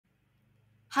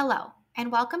Hello,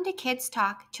 and welcome to Kids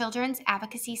Talk Children's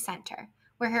Advocacy Center.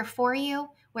 We're here for you,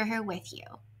 we're here with you.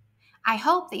 I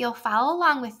hope that you'll follow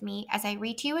along with me as I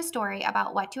read to you a story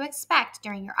about what to expect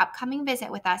during your upcoming visit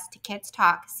with us to Kids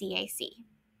Talk CAC.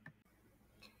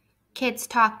 Kids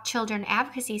Talk Children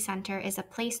Advocacy Center is a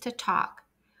place to talk.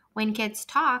 When kids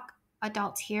talk,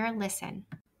 adults hear and listen.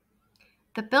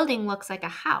 The building looks like a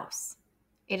house.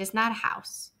 It is not a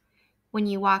house. When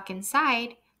you walk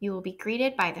inside, you will be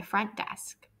greeted by the front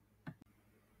desk.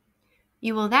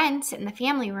 You will then sit in the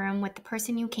family room with the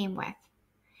person you came with.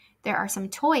 There are some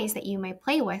toys that you may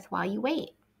play with while you wait.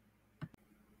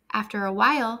 After a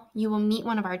while, you will meet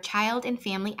one of our child and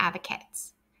family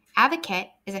advocates. Advocate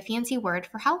is a fancy word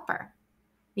for helper.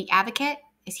 The advocate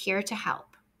is here to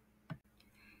help.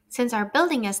 Since our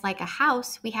building is like a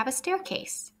house, we have a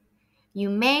staircase.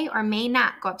 You may or may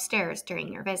not go upstairs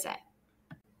during your visit.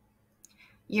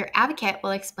 Your advocate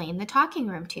will explain the talking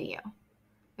room to you.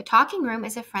 The talking room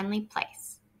is a friendly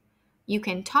place. You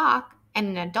can talk, and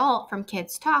an adult from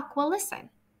Kids Talk will listen.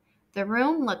 The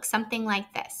room looks something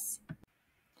like this.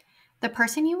 The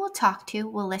person you will talk to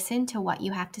will listen to what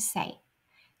you have to say.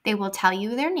 They will tell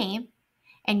you their name,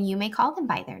 and you may call them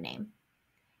by their name.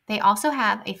 They also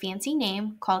have a fancy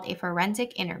name called a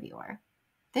forensic interviewer.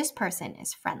 This person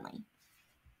is friendly.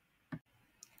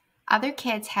 Other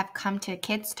kids have come to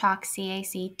Kids Talk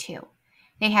CAC too.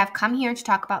 They have come here to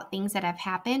talk about things that have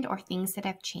happened or things that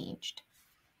have changed.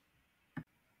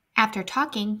 After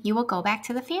talking, you will go back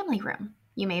to the family room.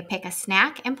 You may pick a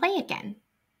snack and play again.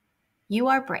 You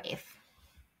are brave.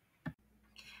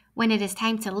 When it is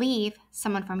time to leave,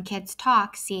 someone from Kids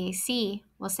Talk CAC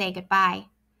will say goodbye.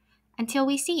 Until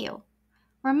we see you.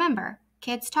 Remember,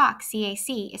 Kids Talk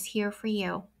CAC is here for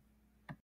you.